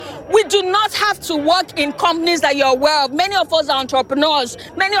do not have to work in companies that you're aware of. Many of us are entrepreneurs.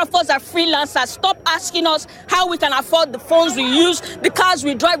 Many of us are freelancers. Stop asking us how we can afford the phones we use, the cars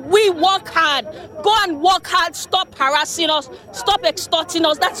we drive. We work hard. Go and work hard. Stop harassing us. Stop extorting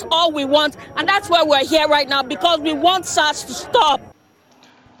us. That's all we want. And that's why we're here right now, because we want SARS to stop.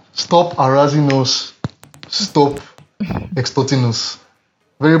 Stop harassing us. Stop extorting us.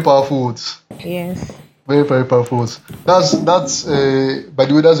 Very powerful words. Yes. Very, very powerful words. That's by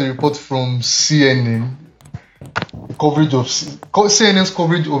the way, that's a report from CNN. Coverage of CNN's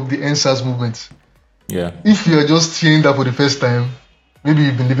coverage of the EndSARS movement. Yeah. If you are just hearing that for the first time, maybe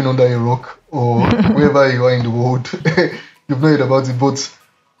you've been living under a rock or wherever you are in the world, you've not heard about it. But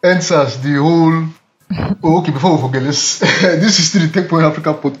EndSARS, the whole. Oh, okay, before we forget, this is still the Tech Point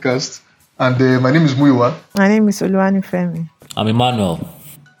Africa podcast, and my name is Muyiwa. My name is Oluwanifemi. I'm Emmanuel.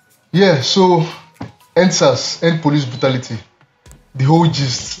 Yeah, so EndSARS, End Police Brutality. The whole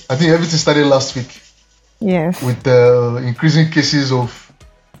gist. I think everything started last week. Yes. With increasing cases of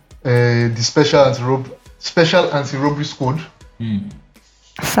the Special Anti-Robbery Squad.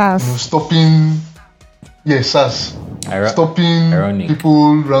 SARS. Stopping. Yeah, SARS. Stopping ironic.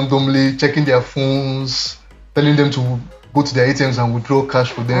 People randomly, checking their phones, telling them to go to their ATMs and withdraw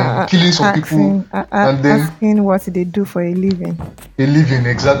cash for them, killing some people, and then asking what they do for a living. A living,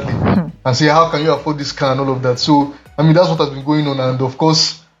 exactly. And say, how can you afford this car and all of that? So, I mean, that's what has been going on. And of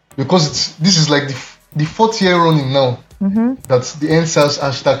course, because this is like the fourth year running now that the EndSARS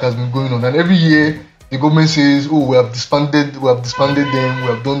hashtag has been going on. And every year, the government says, oh, we have disbanded them, we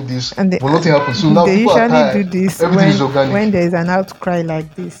have done this, but nothing happens. So now they people are usually tired. do this Everything is organic. when there is an outcry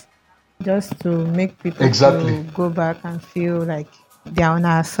like this, just to make people to go back and feel like they are on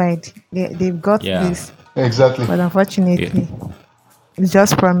our side. They've got this. Exactly. But unfortunately, it's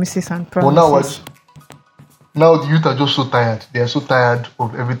just promises and promises. But now the youth are just so tired. They are so tired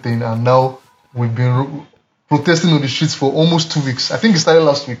of everything, and now we've been protesting on the streets for almost 2 weeks. I think it started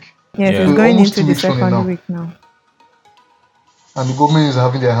last week. Yes, it's going into the second week now. And the government is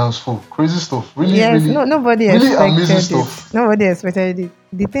having their hands full. Crazy stuff. Really, yes, really, nobody really expected amazing it. stuff. Nobody expected it.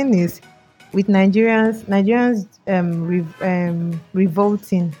 The thing is, with Nigerians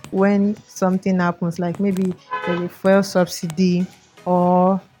revolting when something happens, like maybe there's a fuel subsidy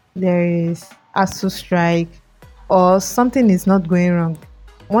or there is ASU strike or something is not going wrong.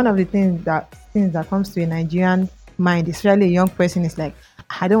 One of the things that comes to a Nigerian mind, especially a young person, is like,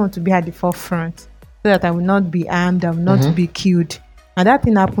 I don't want to be at the forefront so that I will not be armed, I will not be killed. And that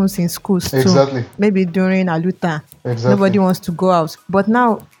thing happens in schools too. Exactly. Maybe during Aluta. Exactly. Nobody wants to go out. But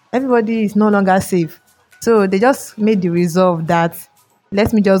now, everybody is no longer safe. So they just made the resolve that,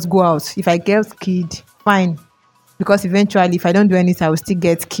 let me just go out. If I get killed, fine. Because eventually, if I don't do anything, I will still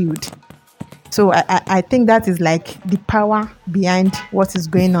get killed. So I think that is like the power behind what is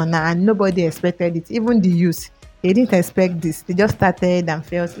going on now. And nobody expected it. Even the youth. They didn't expect this. They just started and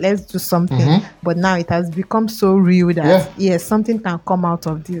felt, let's do something. But now it has become so real that, yes, something can come out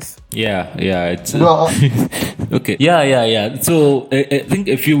of this. Yeah. It's, okay. Yeah. So I think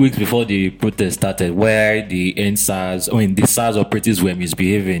a few weeks before the protest started, where the the SARS operatives were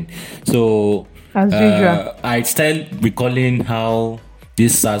misbehaving. So as usual, I started recalling how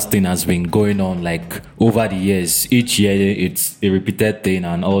this SARS thing has been going on like over the years. Each year it's a repeated thing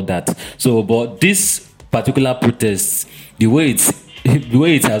and all that. So, but this particular protests, the way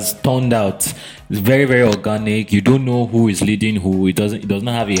it has turned out is very, very organic. You don't know who is leading who. It does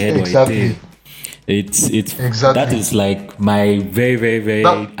not have a head or a tail. It's exactly. That is like my very, very, very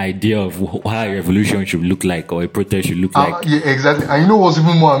idea of how a revolution should look like or a protest should look like. Yeah, exactly. And you know what's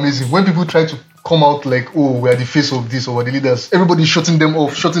even more amazing? When people try to come out like, oh, we're the face of this or we're the leaders, everybody's shutting them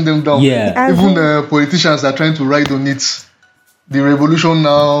off, shutting them down. Yeah. Even politicians are trying to ride on it. The revolution now,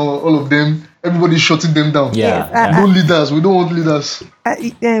 all of them, everybody's shutting them down. No leaders. We don't want leaders.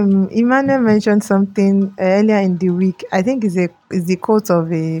 Emmanuel mentioned something earlier in the week. I think it's the quote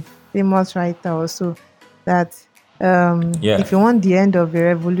of a famous writer also that if you want the end of a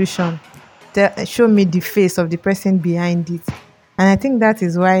revolution, show me the face of the person behind it. And I think that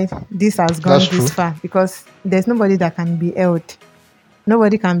is why this has gone this far, because there's nobody that can be held.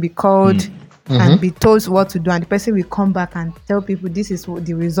 Nobody can be called and be told what to do, and the person will come back and tell people this is what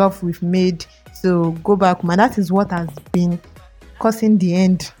the resolve we've made, so go back. And that is what has been causing the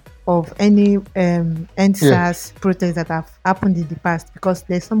end of any EndSARS protests that have happened in the past, because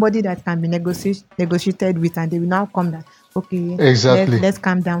there's somebody that can be negotiated with, and they will now come that let's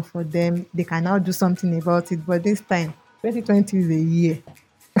calm down for them. They can now do something about it. But this time 2020 is a year.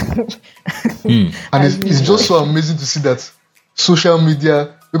 And it's just so amazing to see that social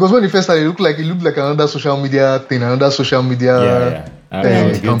media Because when it first started, it looked like another social media thing, another social media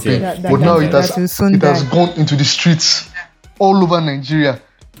campaign. But now it has gone into the streets all over Nigeria,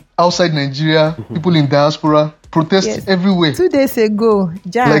 outside Nigeria, people in diaspora protest everywhere. 2 days ago,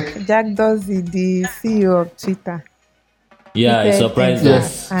 Jack does the CEO of Twitter. Yeah, it surprised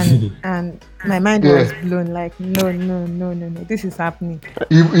us. And my mind was blown. Like, no, this is happening.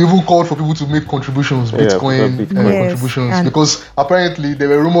 He even called for people to make contributions, Bitcoin contributions, because apparently there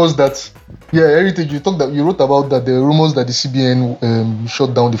were rumors that, Heritage, you wrote about that. There were rumors that the CBN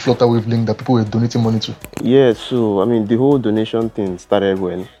shut down the Flutterwave link that people were donating money to. Yeah, so I mean, the whole donation thing started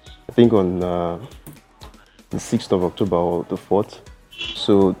when I think on the 6th of October or the 4th.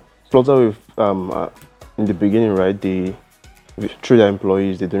 So Flutterwave, in the beginning, right, through their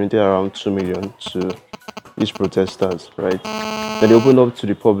employees, they donated around 2 million to these protesters, right? Then they opened up to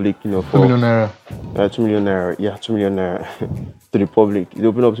the public, for 2 million naira. 2 million naira, 2 million naira to the public. They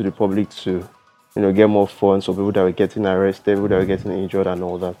opened up to the public to, get more funds for people that were getting arrested, people that were getting injured, and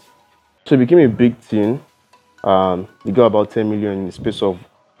all that. So it became a big thing. They got about 10 million in the space of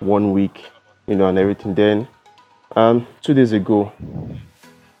 1 week, and everything. Then, 2 days ago,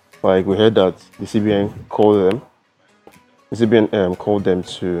 like we heard that the CBN called them. The CBN called them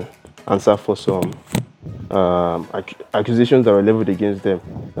to answer for some accusations that were leveled against them,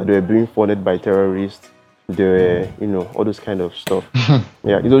 that they were being funded by terrorists. They were, all this kind of stuff.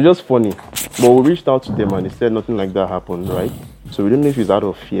 Yeah, it was just funny. But we reached out to them and they said nothing like that happened, right? So we don't know if it's out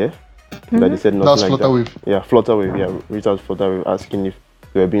of fear that they said nothing like Flutterwave. that. Yeah, Flutterwave. Yeah, we reached out to Flutterwave asking if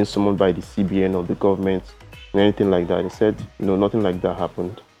they were being summoned by the CBN or the government or anything like that. They said, nothing like that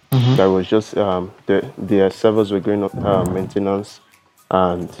happened. That was just their servers were going on maintenance,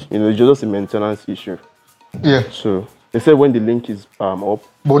 and it's just a maintenance issue. Yeah. So they said when the link is up.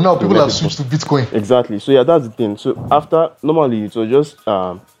 But now people have switched to Bitcoin. Exactly. So yeah, that's the thing. So after, normally it was just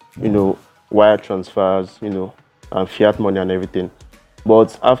wire transfers, and fiat money and everything.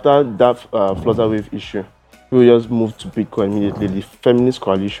 But after that Flutterwave issue, people just moved to Bitcoin immediately. The Feminist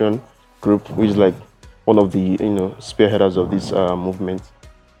Coalition group, which is like one of the spearheaders of this movement,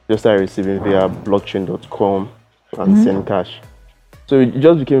 just started receiving via blockchain.com and Zencash. So it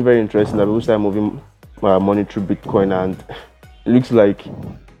just became very interesting that people started moving money through Bitcoin, and it looks like,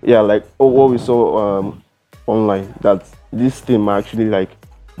 what we saw online, that this thing might actually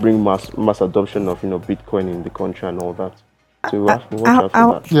bring mass adoption of Bitcoin in the country and all that. So we have to watch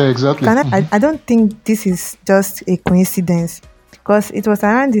out for that. Yeah, exactly. I don't think this is just a coincidence, because it was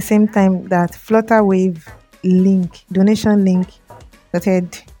around the same time that Flutterwave donation link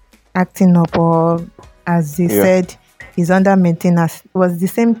started acting up, or as they said, is under maintenance. It was the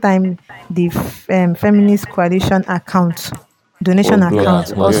same time the Feminist Coalition donation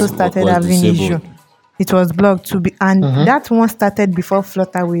account also started having issue. It was blocked and that one started before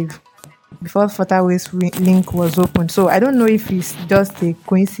Flutterwave. Before Flutterwave's link was open. So I don't know if it's just a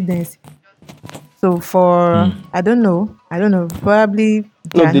coincidence. So I don't know. Probably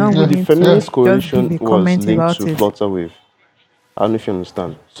they are not willing the Feminist Coalition to was linked about to it. Flutterwave. I don't know if you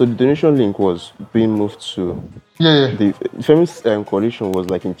understand. So the donation link was being moved to the Feminist Coalition was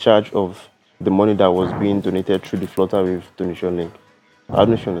in charge of the money that was being donated through the Flutterwave donation link. I don't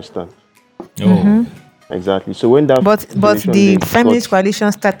know if you understand. Exactly. So when that but the Feminist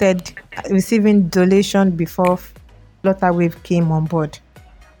Coalition started receiving donation before Flutterwave came on board.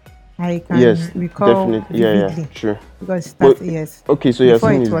 I can recall definitely. vividly. Sure. Because it started, Okay, so you're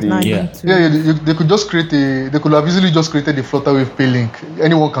saying they could just they could have easily just created a Flutterwave pay link.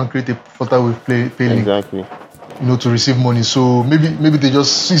 Anyone can create a Flutterwave pay link. Exactly. To receive money. So maybe they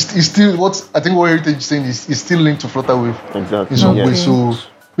just it's still what Heritage is saying is still linked to Flutterwave. Exactly. In some way. So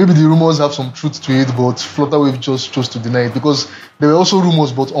maybe the rumors have some truth to it, but Flutterwave just chose to deny it, because there were also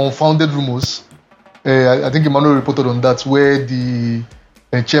rumors, but unfounded rumors. I think Emmanuel reported on that, where the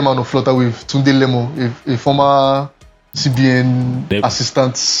chairman of Flutterwave, Tunde Lemo, a former CBN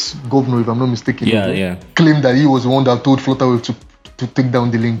assistant governor, if I'm not mistaken, claimed that he was the one that told Flutterwave to take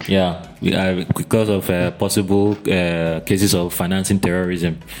down the link. Yeah, because of possible cases of financing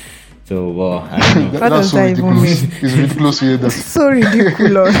terrorism. So, I don't know. That's so ridiculous. It's ridiculous to hear that. So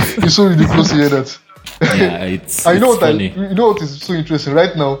ridiculous. It's so ridiculous to hear that. Yeah, it's funny. You know what is so interesting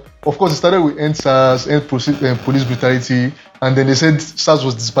right now? Of course, it started with end SARS, end police brutality, and then they said SARS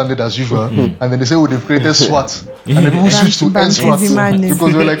was disbanded as usual, and then they said, they've created SWAT, and then people switched to end SWAT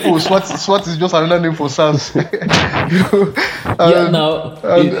because they're like, SWAT is just another name for SARS. It's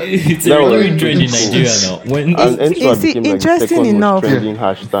a recurring trend in Nigeria now. And SWAT became the second most trending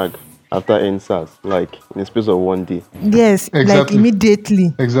hashtag after NSAS, like in the space of one day. Yes, like Exactly.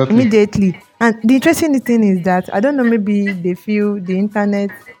 immediately. Exactly. Immediately. And the interesting thing is that I don't know, maybe they feel the internet,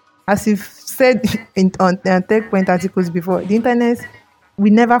 as you've said on Tech Point articles before, the internet we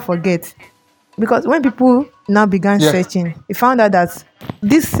never forget. Because when people now began Yeah. searching, they found out that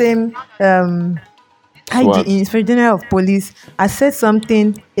this same SWAT. IG, Inspector General of Police, has said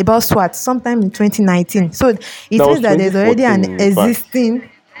something about SWAT sometime in 2019. So it That was means that there's already an 2014, in fact. existing.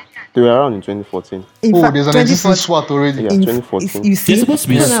 They were around in 2014. In Oh, fact, there's an existing 2014 SWAT already. Yeah, in- 2014. You see, They're supposed to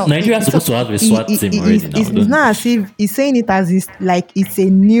be- So now, Nigeria's supposed to have a SWAT team already now, It's don't not they? as if he's saying it as like it's a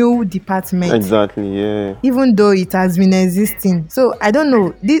new department, Exactly, yeah. even though it has been existing. So I don't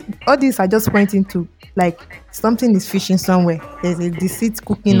know. All these are just pointing to like something is fishing somewhere. There's a deceit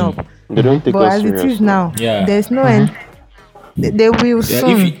cooking up. They don't take But us as it serious. is now, Yeah. there's no end. They will Yeah,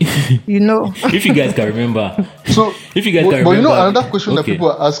 soon, you know. if you guys can remember, So, if you guys but, can but remember, you know, another question that okay.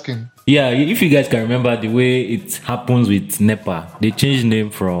 people are asking. Yeah, if you guys can remember the way it happens with NEPA, they changed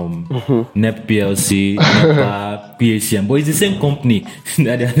name from NEP PLC, NEPA, PHCN, but it's the same company. So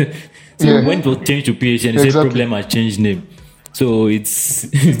Yeah. when it was changed to PHCN, the same Exactly. problem has changed name. So it's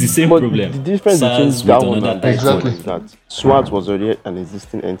the same But problem. the difference SARS between with that one another and this title. one is that SWAT was already an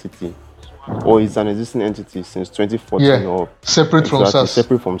existing entity, or is an existing entity since 2014, Yeah, or separate from exactly, SARS.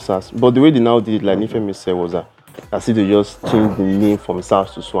 separate from SARS. But the way they now did, like Nifemi said, was that as if they just changed the name from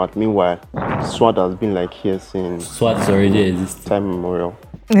SARS to SWAT. Meanwhile, SWAT has been like here since SWAT is already existing. time memorial.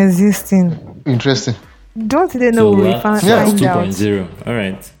 Existing. Interesting. Don't they know So we we have find SWAT out? 2.0. All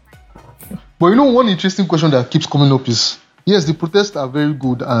right. But you know, one interesting question that keeps coming up is, yes, the protests are very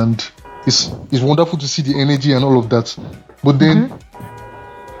good and it's wonderful to see the energy and all of that. But then,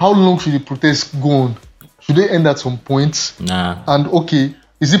 how long should the protests go on? Should they end at some point? Nah. And okay,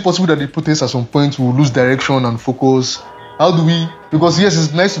 is it possible that the protests at some point will lose direction and focus? How do we, because yes,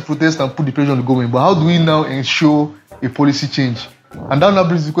 it's nice to protest and put the pressure on the government, but how do we now ensure a policy change? And that now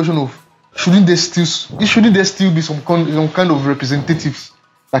brings the question of, shouldn't there still be some kind of representatives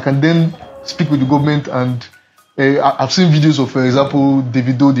that can then speak with the government? And I've seen videos of, for example,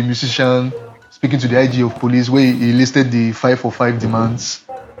 Davido, the musician, speaking to the IG of police, where he listed the 545 demands.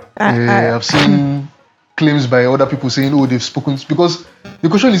 I've seen claims by other people saying, oh, they've spoken, because the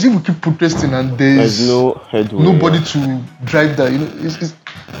question is, if we keep protesting and there's no headway, nobody to drive that, you know,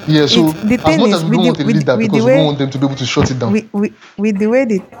 yeah. So The as thing much is, as we don't want to lead that, with because the we don't way- want them to be able to shut it down. With the way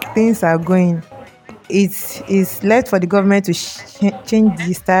the things are going, it's left for the government to change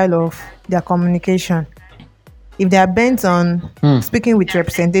the style of their communication. If they are bent on speaking with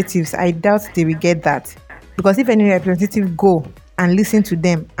representatives, I doubt they will get that. Because if any representative go and listen to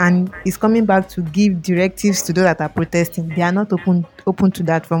them and is coming back to give directives to those that are protesting, they are not open to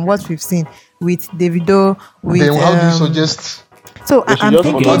that, from what we've seen with Davido, with Then how do you suggest? so they should I'm just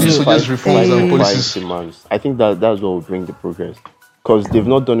thinking How do you honor suggest the reforms and policies? demands. I think that's what will bring the progress, because they've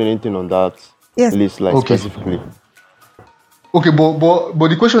not done anything on that Yes. list, like Okay. specifically. Okay, but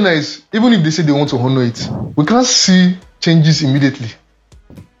the question is, even if they say they want to honor it, we can't see changes immediately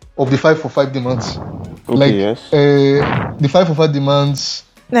of the 545 demands. Okay, yes. The 545 demands,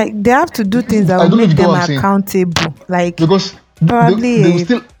 like they have to do things that I will don't know if make you get them what I'm saying. accountable. Like because Probably they will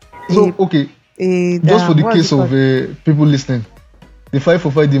still. So a- okay, just for the case of people listening, the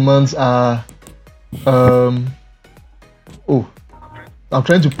 545 demands are. Oh, I'm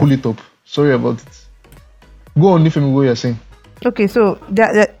trying to pull it up. Sorry about it. Go on, Nifemi, what you're saying. Okay, so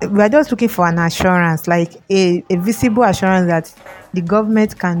we're just looking for an assurance, like a visible assurance that the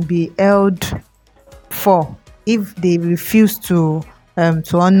government can be held for if they refuse to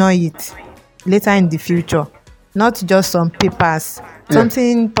honor it later in the future, not just some papers,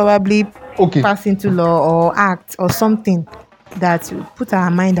 something probably Okay. pass into law or act or something that will put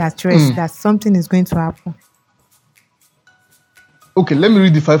our mind at rest that something is going to happen. Okay, let me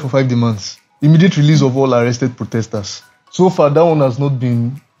read the 545 demands. Immediate release of all arrested protesters. So far, that one has not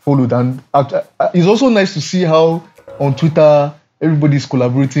been followed. And it's also nice to see how on Twitter everybody's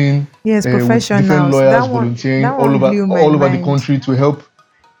collaborating. Yes, with professionals. different lawyers That one- volunteering that all one over blew my the mind. country to help.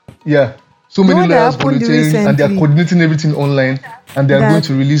 Yeah, so The many one that lawyers happened volunteering and they are recently. coordinating everything online, and they are That- going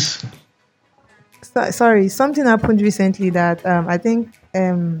to release. Sorry, something happened recently that I think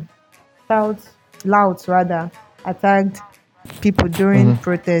Louds rather attacked people during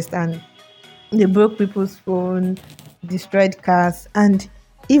protest, and they broke people's phone, destroyed cars, and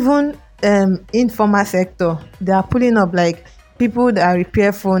even informal sector, they are pulling up like people that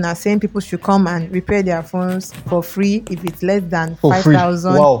repair phone are saying people should come and repair their phones for free if it's less than For free?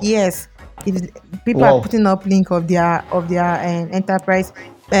 5,000. Wow. Yes, if people Wow. are putting up link of their enterprise,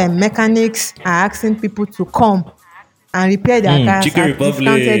 mechanics are asking people to come and repair their cars Chicken at discounted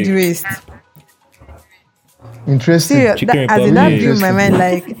Republic. rates. Interesting. Serious, Chicken as in that Republic. blew my mind.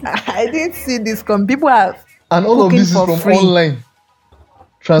 Like I didn't see this come. People are And all of cooking this is for from free. online,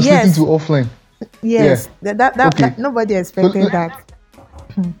 translating Yes. to offline. Yes, Yeah. that Okay. nobody expected let- that.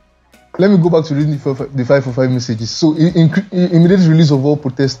 Let me go back to reading the 545 messages. So, immediate release of all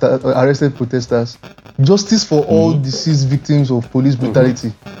protesters, arrested protesters, justice for all deceased victims of police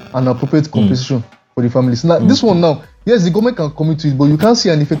brutality, and appropriate compensation for the families. Now, this one now, yes, the government can commit to it, but you can't see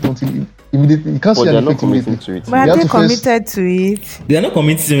an effect until immediately. You can't But see they're an not effect committing immediately. to it. But You are have they to first- committed to it? They are not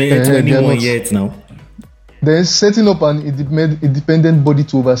committed to they are anyone not. yet now. Then setting up an independent body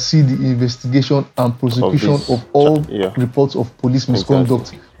to oversee the investigation and prosecution this of all yeah. reports of police Exactly.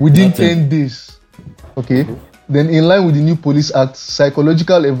 misconduct within Nothing. 10 days. Okay. Then, in line with the new Police Act,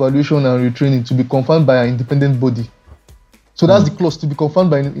 psychological evaluation and retraining to be confirmed by an independent body. So that's the clause, to be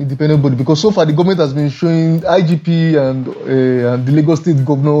confirmed by an independent body, because so far the government has been showing IGP and the Lagos State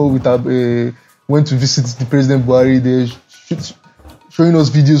governor went to visit the President Buhari. They're showing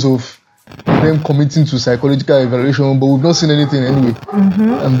us videos of them committing to psychological evaluation, but we've not seen anything anyway.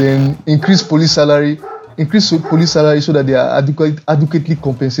 And then increase police salary so that they are adequately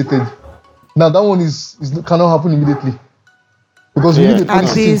compensated. Now that one cannot happen immediately, because we Yeah. need a At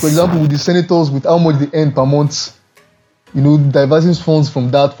system, least- for example, with the senators, with how much they earn per month, diverting funds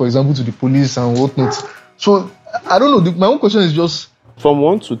from that, for example, to the police and whatnot. So I don't know. My own question is just, From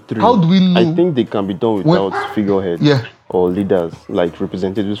 1 to 3, How do we know I think they can be done when- without figureheads Yeah. or leaders, like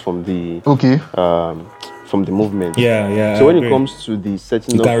representatives from the okay, movement. Yeah. So I when agree. it comes to the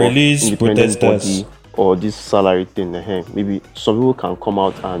setting You up can of release independent protesters. body or this salary thing, maybe some people can come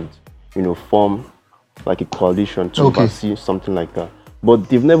out and form like a coalition to Okay. oversee something like that. But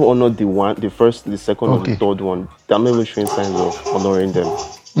they've never honored the first, the second, or the Okay. third one. They're not even showing signs of honoring them.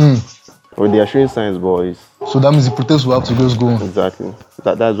 Or they are showing signs, but it's so that means the protest will have to just go on. exactly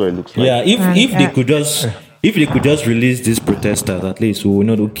that's what it looks like. Yeah, if they Yeah. could just release these protesters, at least we will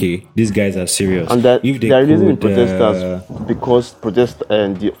know, okay, these guys are serious. And that if they are releasing the could, protesters because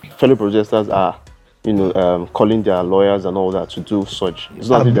the fellow protesters are, calling their lawyers and all that to do such. It's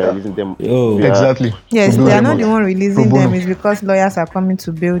not that they're releasing them. Oh. via- Exactly. Yes, To they build are them not up. the one releasing Pro bono. them. It's because lawyers are coming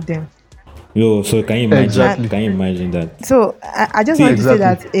to bail them. so can you imagine? Exactly. Can you imagine that? So I just want to say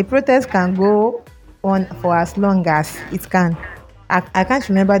Exactly. that a protest can go on for as long as it can. I can't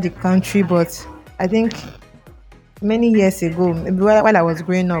remember the country, but I think many years ago, maybe while I was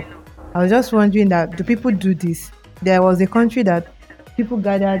growing up, I was just wondering that do people do this? There was a country that people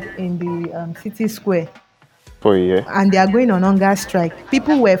gathered in the city square for a year. and they are going on hunger strike.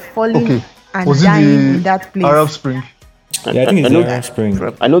 People were falling Okay. and Was it dying the in that place. Arab Spring? Yeah, I think it's know, the Arab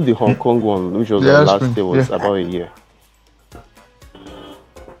Spring. I know the Hong Kong one, which was The the Arab last Spring, day, was yeah. about a year.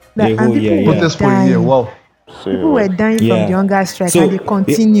 Like, The and whole people year, were yeah. Protest for a year. dying. Wow. So People were dying Yeah. from the hunger strike So, and they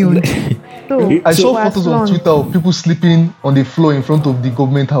continued. So I saw for as photos on long- Twitter of people sleeping on the floor in front of the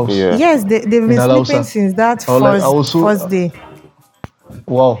government house. Yeah. Yes, they've been Alausa. sleeping since that I was like- I was so- first day.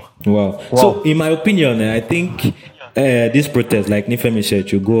 Wow. Wow. So, in my opinion, I think this protest, like Nifemi said,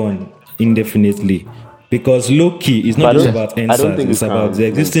 should go on indefinitely, because low key is But not I just don't- about I don't answers; think it's we about can the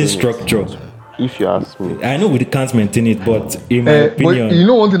existing maintain it. structure. If you ask me, I know we can't maintain it, but in my But opinion, you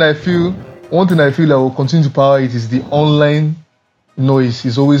know, one thing I feel that will continue to power it is the online noise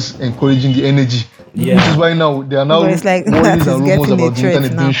is always encouraging the energy. Yeah. Which is why now there are now But it's like that worries is and rumors getting a about the threat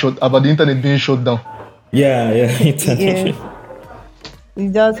internet now. being shut down. yeah, it's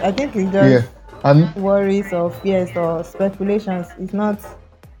Yes. I think it's just Yeah. And worries or fears or speculations. It's not.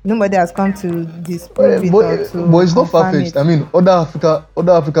 Nobody has come to disprove it or to but it's not far confirm fetched. it. I mean, other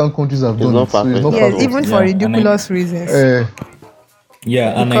African countries have done not it, so it's far-fetched. not Yes, far-fetched. even for Yeah, and ridiculous reasons.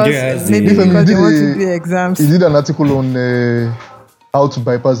 yeah, and Because Nigeria has maybe If I the because they did want a- to do exams. He did an article on how to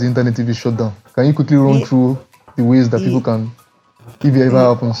bypass the internet if it's shut down. Can you quickly run Ye- through the ways that people can, if it ever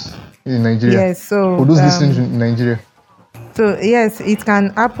happens in Nigeria? Yes, so For those listening in Nigeria. So yes, it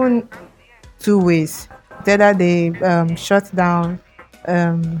can happen two ways. It's either they shut down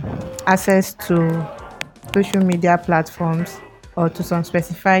access to social media platforms or to some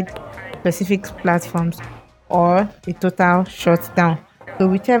specific platforms, or a total shutdown. So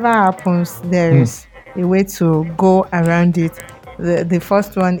whichever happens, there is a way to go around it. The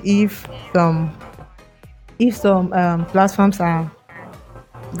first one, if some platforms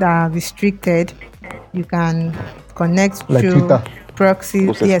are restricted, you can connect Like through Twitter. proxy.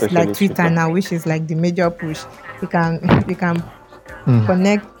 Most Yes, especially like Twitter Twitter. now, which is like the major push. You can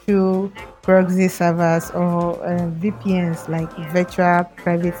connect through proxy servers or VPNs, like virtual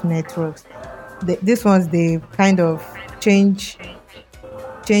private networks. These ones, they kind of change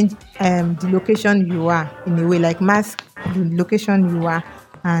the location you are in a way, like mask the location you are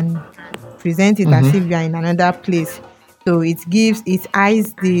and present it as if you are in another place. So it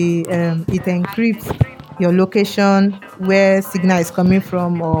encrypts your location, where signal is coming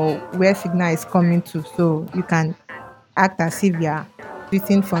from or where signal is coming to. So you can act as if you are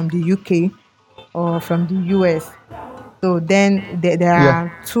tweeting from the UK or from the US. So then there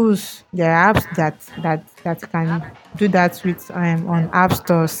are tools, there are apps that can do that with on app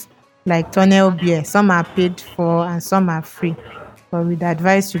stores like Tunnel Bear. Some are paid for and some are free. But we'd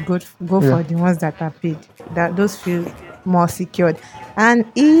advise you go for the ones that are paid. That those feel more secured. And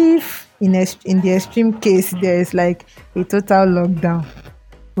if in the extreme case there is like a total lockdown,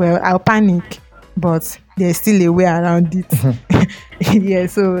 well, I'll panic, but there's still a way around it. Yeah.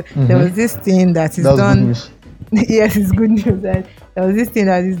 So there was this thing that is done. Yes, it's good news. That there was this thing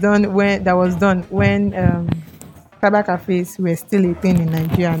that was done when cyber cafes were still a thing in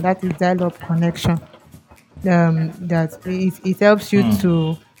Nigeria, and that is dial-up connection. That it helps you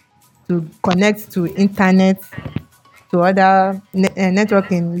to connect to internet, to other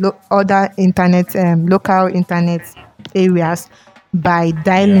networking, other internet, local internet areas by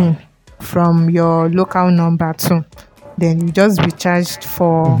dialing from your local number too. Then you just be charged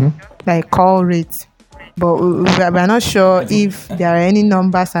for like call rates. But we're not sure if there are any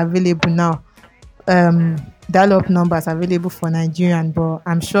numbers available now, dial-up numbers available for Nigerian, but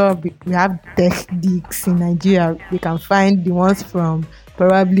I'm sure we have tech geeks in Nigeria. We can find the ones from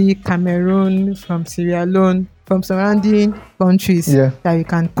probably Cameroon, from Sierra Leone, from surrounding countries that you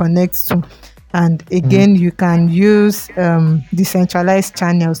can connect to. And again, you can use decentralized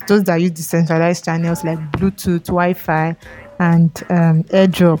channels, those that use decentralized channels like Bluetooth, Wi-Fi, and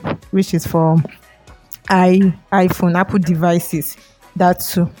AirDrop, which is for iPhone, Apple devices. That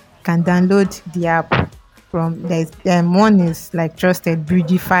too can download the app from. There's one is like trusted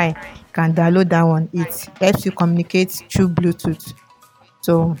Bridgify. You can download that one. It helps you communicate through Bluetooth.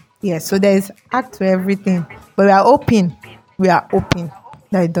 So so there's act to everything, but we are hoping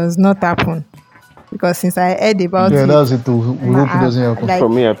that it does not happen, because since I heard about it, that's it too. We hope it doesn't happen. For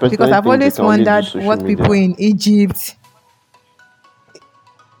me, I personally because I've think always they can only wondered do social what media. people in Egypt.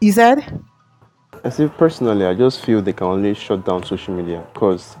 You said? I say personally, I just feel they can only shut down social media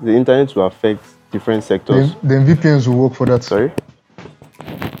because the internet will affect different sectors. Then VPNs will work for that. Sorry?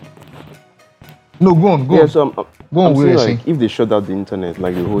 No, go on. Yeah, so I'm where saying you're like if they shut down the internet,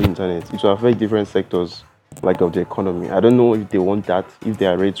 like the whole internet, it will affect different sectors like of the economy. I don't know if they want that, if they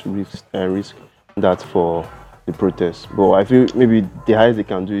are ready to risk that for the protest. But I feel maybe the highest they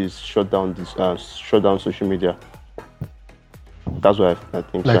can do is shut down social media. That's what I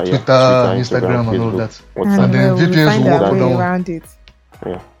think. Like yeah, Twitter, Instagram, and all that. WhatsApp. And then we'll VPNs find will our work way down. around it.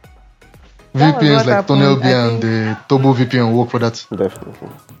 Yeah, That was VPNs what like Tunnel happened, Bear I and the Turbo VPN work for that. definitely.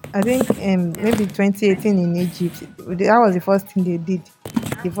 I think maybe 2018 in Egypt, that was the first thing they did.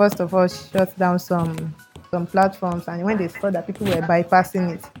 They first of all shut down some platforms, and when they saw that people were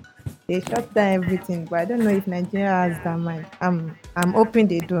bypassing it, they shut down everything. But I don't know if Nigeria has that mind. I'm hoping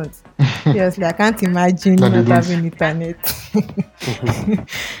they don't. Seriously, I can't imagine That they not don't. having internet.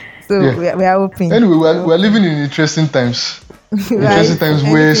 So we are hoping. Anyway, we're living in interesting times. Right. Interesting times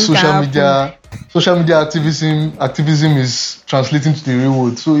where Anything can social media activism is translating to the real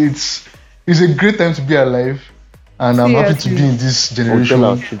world. So it's a great time to be alive, and I'm happy to be in this We'll tell our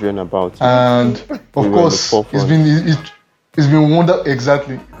generation. children about it. And We of were in course, the it's forefront. been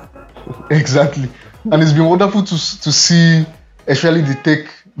exactly, and it's been wonderful to see, especially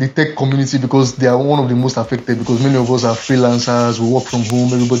the tech community, because they are one of the most affected, because many of us are freelancers, we work from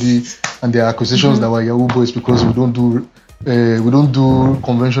home, everybody, and there are accusations that we're Yahoo boys because we don't do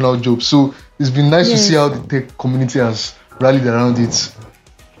conventional jobs. So it's been nice to see how the tech community has rallied around it,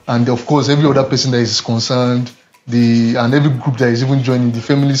 and of course every other person that is concerned, and every group that is even joining the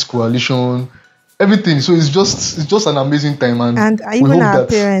Feminist Coalition, everything. So it's just an amazing time, and we even hope our that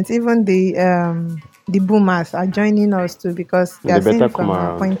parents, even the boomers are joining us too, because they They are seeing better it from come our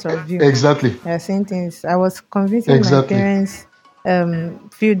around. point of view. exactly. They are saying things. I was convincing Exactly. my parents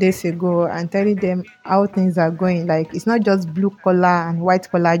few days ago and telling them how things are going. Like, it's not just blue collar and white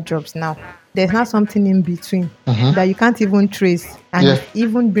collar jobs now. There's not something in between that you can't even trace, and Yeah. it's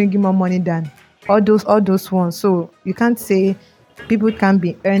even bringing more money than all those ones. So you can't say people can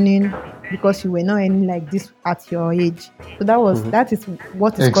be earning because you were not earning like this at your age. So that is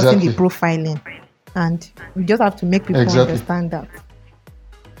what is causing the Exactly. profiling, and we just have to make people Exactly. understand that.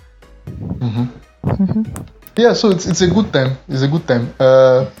 Yeah, so it's a good time. It's a good time.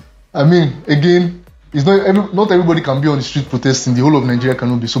 I mean, again, it's not everybody can be on the street protesting. The whole of Nigeria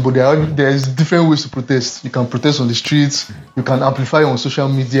cannot be. So, but there's different ways to protest. You can protest on the streets. You can amplify on social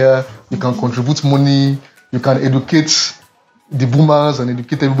media. You can contribute money. you can educate the boomers and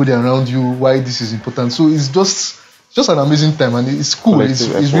educate everybody around you why this is important. So it's just an amazing time, and it's cool. It's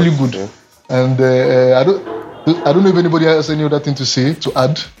really good. Yeah. And I don't know if anybody has any other thing to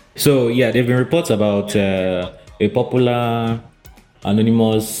add. So yeah, there have been reports about a popular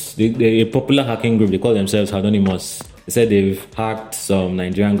anonymous, a popular hacking group. They call themselves Anonymous. They said they've hacked some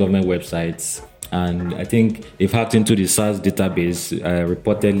Nigerian government websites, and I think they've hacked into the SARS database.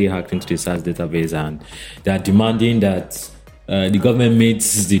 Reportedly hacked into the SARS database, and they are demanding that the government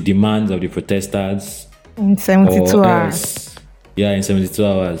meets the demands of the protesters in 72 hours. Yeah, in 72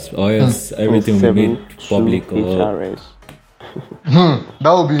 hours, or else everything will be made public. Or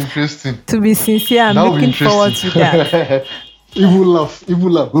that would be interesting. To be sincere, I'm looking forward to that. Evil laugh.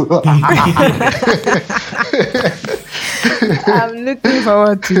 I'm looking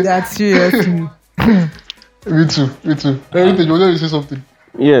forward to that, seriously. Me too. Heritage, you wanted to say something?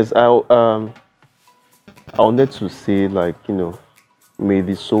 Yes, I wanted to say, may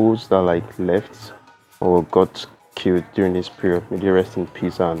the souls that left or got killed during this period, may they rest in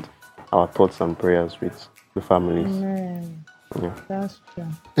peace, and our thoughts and prayers with the families. Amen. Yeah. That's true.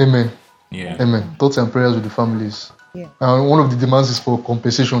 Amen. Yeah. Amen. Thoughts and prayers with the families. Yeah. And one of the demands is for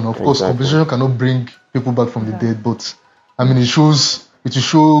compensation. Of course, compensation cannot bring people back from the dead, but it will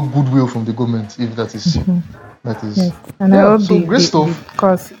show goodwill from the government if that is. That is. Yes. And I hope the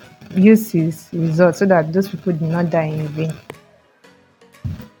course use his results so that those people do not die in vain.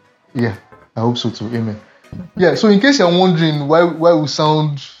 Yeah, I hope so too. Amen. Yeah. So in case you're wondering why we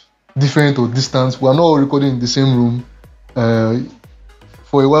sound different or distant, we are not all recording in the same room.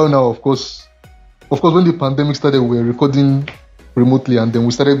 For a while now, of course, when the pandemic started, we were recording remotely, and then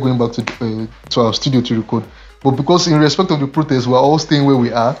we started going back to our studio to record. But because in respect of the protest, we're all staying where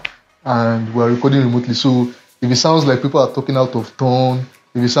we are, and we're recording remotely. So if it sounds like people are talking out of tone,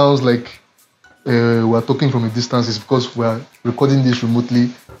 if it sounds like we're talking from a distance, it's because we're recording this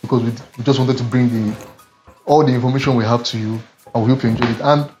remotely, because we just wanted to bring all the information we have to you. And we hope you enjoyed it.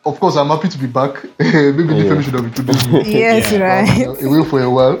 And of course, I'm happy to be back. Maybe Nifemi should have introduced me. Yes, right. Away for a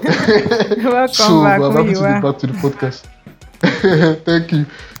while. Welcome so back. I'm happy to be back to the podcast. Thank you.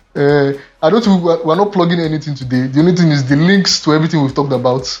 I don't think we're not plugging anything today. The only thing is the links to everything we've talked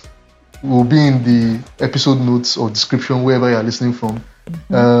about will be in the episode notes or description wherever you're listening from.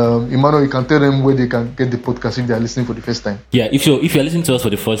 Emmanuel, you can tell them where they can get the podcast if they are listening for the first time. Yeah, if you're listening to us for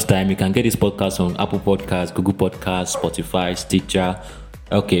the first time, you can get this podcast on Apple Podcasts, Google Podcasts, Spotify, Stitcher.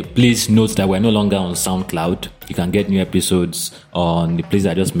 Okay, please note that we're no longer on SoundCloud. You can get new episodes on the place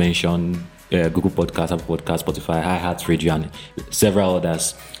I just mentioned, Google Podcasts, Apple Podcasts, Spotify, iHeartRadio, and several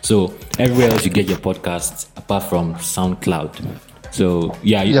others. So everywhere else you get your podcasts apart from SoundCloud. So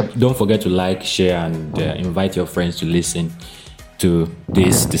don't forget to like, share, and invite your friends to listen to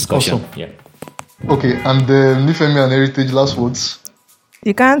this discussion. Awesome. Yeah. Okay, and Nifemi and Heritage, last words.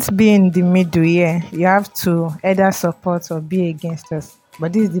 You can't be in the middle here. You have to either support or be against us.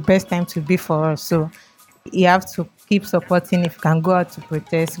 But this is the best time to be for us. So you have to keep supporting. If you can go out to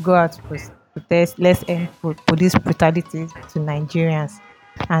protest, go out to protest. Let's end police brutality to Nigerians.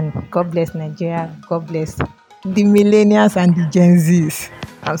 And God bless Nigeria. God bless the millennials and the Gen Zs.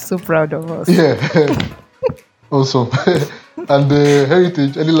 I'm so proud of us. Yeah. Awesome. And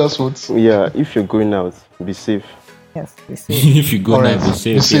Heritage, any last words? Yeah, if you're going out, be safe. Yes, be safe. If you go out, be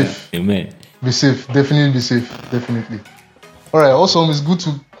safe. Be safe. Yeah. Amen. Be safe. Definitely be safe. Definitely. All right. Awesome. It's good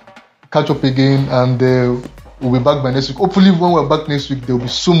to catch up again, and we'll be back by next week. Hopefully, when we're back next week, there will be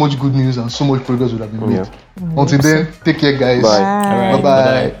so much good news and so much progress will have been made. Until then, take care, guys. Bye. All right.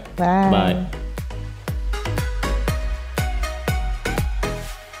 Bye-bye. Bye. Bye.